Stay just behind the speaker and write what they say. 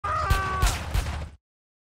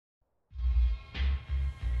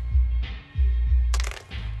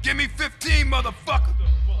Give me 15, motherfucker.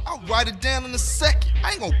 I'll write it down in a second.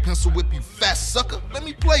 I ain't gonna pencil whip you, fat sucker. Let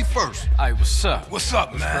me play first. Hey, what's up? What's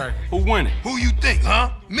up, man? Who winning? Who you think,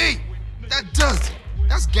 huh? Me. That does it.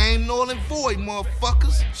 That's game null and void,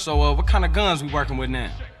 motherfuckers. So, what kind of guns we working with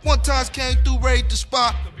now? One time came through, raided the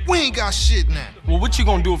spot. We ain't got shit now. Well, what you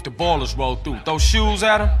gonna do if the ballers roll through? Throw shoes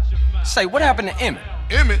at them? Say, what happened to Emmet?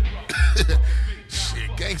 Emmet?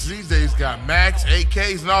 Shit, gangsters these days got Macs,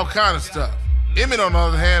 AKs, and all kind of stuff. Emmet, on the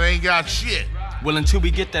other hand, ain't got shit. Well, until we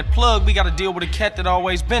get that plug, we gotta deal with a cat that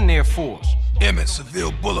always been there for us. Emmet,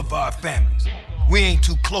 Seville Boulevard families. We ain't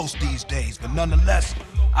too close these days, but nonetheless,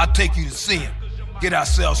 I'll take you to see him. Get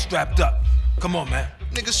ourselves strapped up. Come on, man.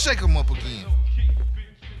 Nigga, shake him up again.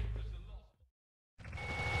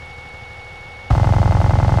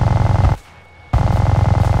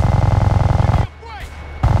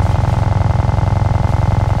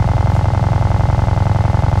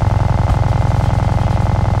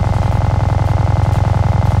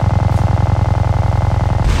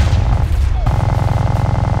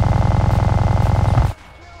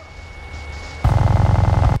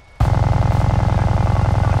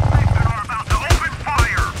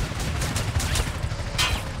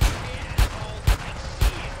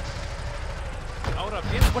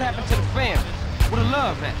 What happened to the family? Where the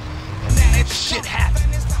love at? Shit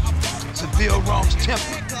happens. Seville wrongs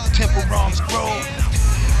temper. Temper wrongs grow.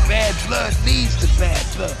 Bad blood leads to bad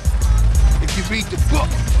blood. If you read the book,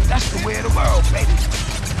 that's the way of the world, baby.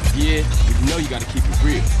 Yeah, but you know you gotta keep it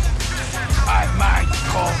real. I admire you,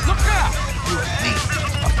 Carl. Look out! You're a leader,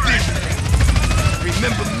 a visionary.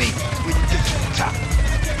 Remember me when you get to the top.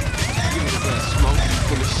 Give me that smoke,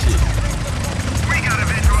 full of shit. We got a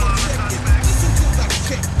visual on the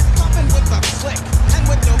suspect. Popping with the click, and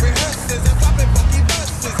with no rehearsals, and popping funky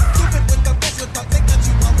verses. Stupid with the bitch with the thing that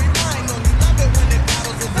you are relying on. You love it when it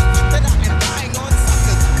battles with the stuff that I am buying on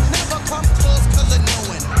suckers. Never come close cause of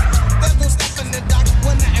knowing. There's no stopping the dock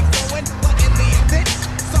when I am flowing. But in the event,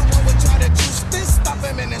 someone would try to juice this, stop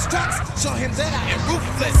him in his tracks, show him that I am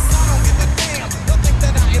ruthless. I don't give a damn, don't think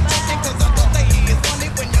that I am joking, cause I thought that he is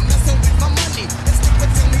funny when you're messing with my money. And stick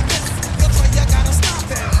with me this, you'll try, you gotta stop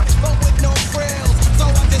him, but with no frills. So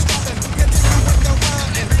I just drop him, continue with the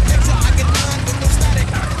rhyme, and make sure I get mine with no static.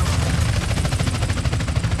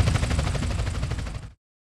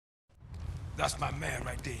 That's my man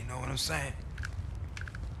right there, you know what I'm saying?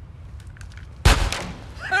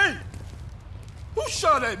 Hey! Who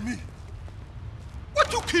shot at me?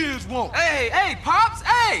 What you kids want? Hey, Pops!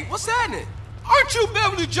 Hey, what's happening? Aren't you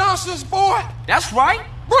Beverly Johnson's boy? That's right.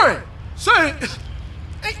 Brian, say,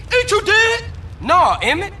 ain't you dead? No,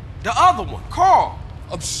 Emmet. The other one, Carl.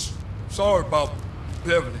 I'm sorry about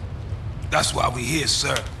Beverly. That's why we here,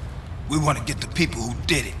 sir. We want to get the people who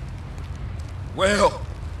did it. Well,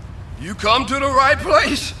 you come to the right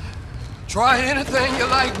place. Try anything you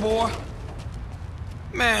like, boy.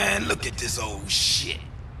 Man, look at this old shit.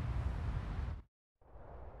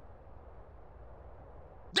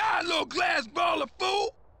 Die, little glass ball of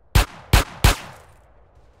fool!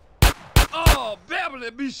 Oh, Beverly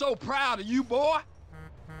be so proud of you, boy.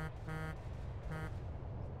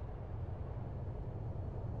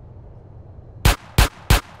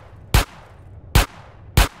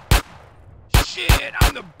 Shit,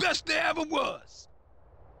 I'm the best there ever was.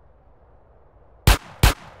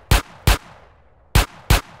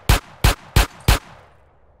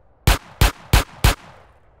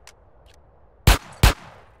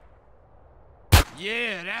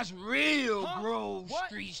 Yeah, that's real Grove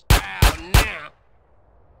Street style now.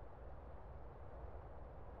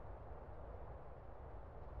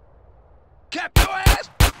 Cap your ass?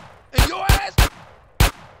 And your ass?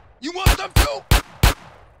 You want some too?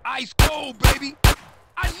 Ice cold, baby.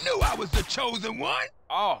 I knew I was the chosen one.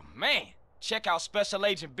 Oh, man. Check out Special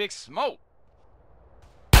Agent Big Smoke.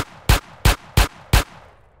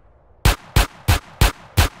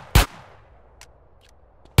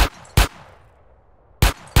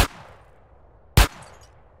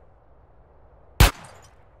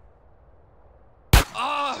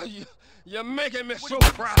 Oh, you're making me so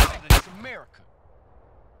proud. It's America.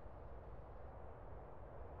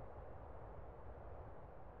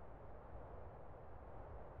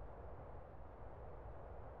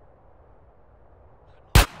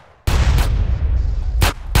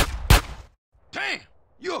 Damn,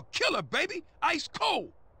 you're a killer, baby. Ice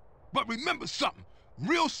cold. But remember something.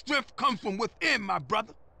 Real strength comes from within, my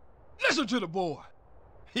brother. Listen to the boy.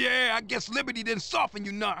 Yeah, I guess liberty didn't soften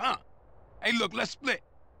you none, huh? Hey, look, let's split.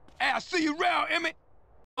 Hey, I'll see you around, Emmet.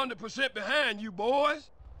 100% behind you, boys.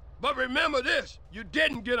 But remember this, you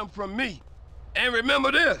didn't get them from me. And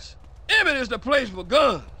remember this, Emmet is the place for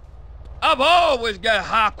guns. I've always got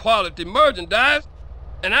high-quality merchandise,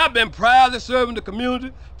 and I've been proudly serving the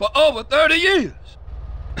community for over 30 years.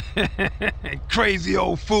 Crazy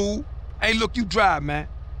old fool. Hey, look, you drive, man.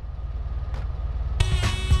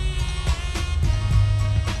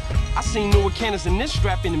 I seen newer cannons in this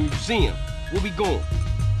strap in the museum. Where we going?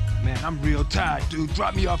 Man, I'm real tired, dude.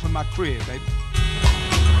 Drop me off in my crib, baby.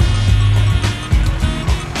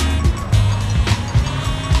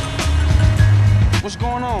 What's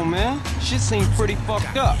going on, man? Shit seems pretty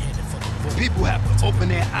fucked up. People have to open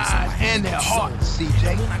their eyes and their hearts,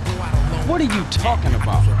 CJ. What are you talking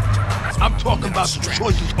about? I'm talking about the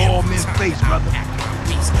choices all men face, brother.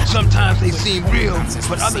 Sometimes they seem real,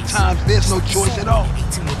 but other times there's no choice at all.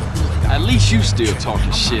 At least you still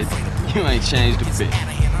talking shit. You ain't changed a bit.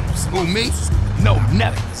 Who, me? No,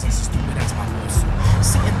 never.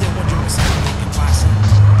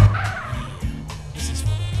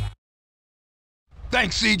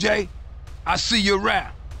 Thanks, CJ. I see you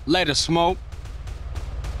around. Later, Smoke.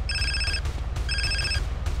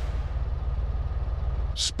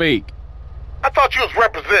 Speak. I thought you was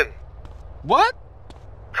representing. What?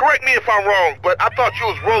 Correct me if I'm wrong, but I thought you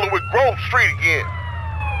was rolling with Grove Street again.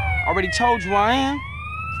 Already told you I am.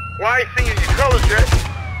 Well, I ain't seen your colors yet.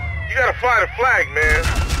 You gotta fly the flag, man.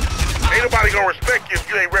 Ain't nobody gonna respect you if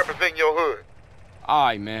you ain't representing your hood.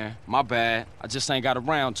 Alright, man. My bad. I just ain't got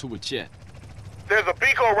around to it yet. There's a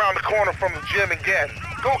Beaco around the corner from the gym and gas.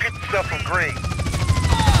 Go get yourself some green.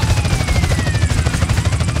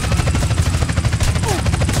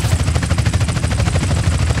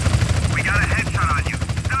 We got a headshot on you.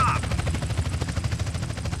 Stop!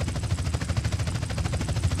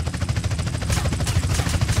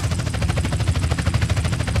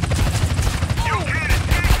 You can't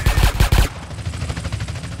escape!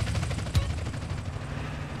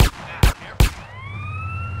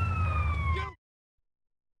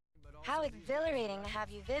 How exhilarating to have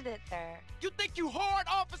you visit, sir. You think you hard,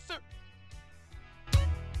 officer?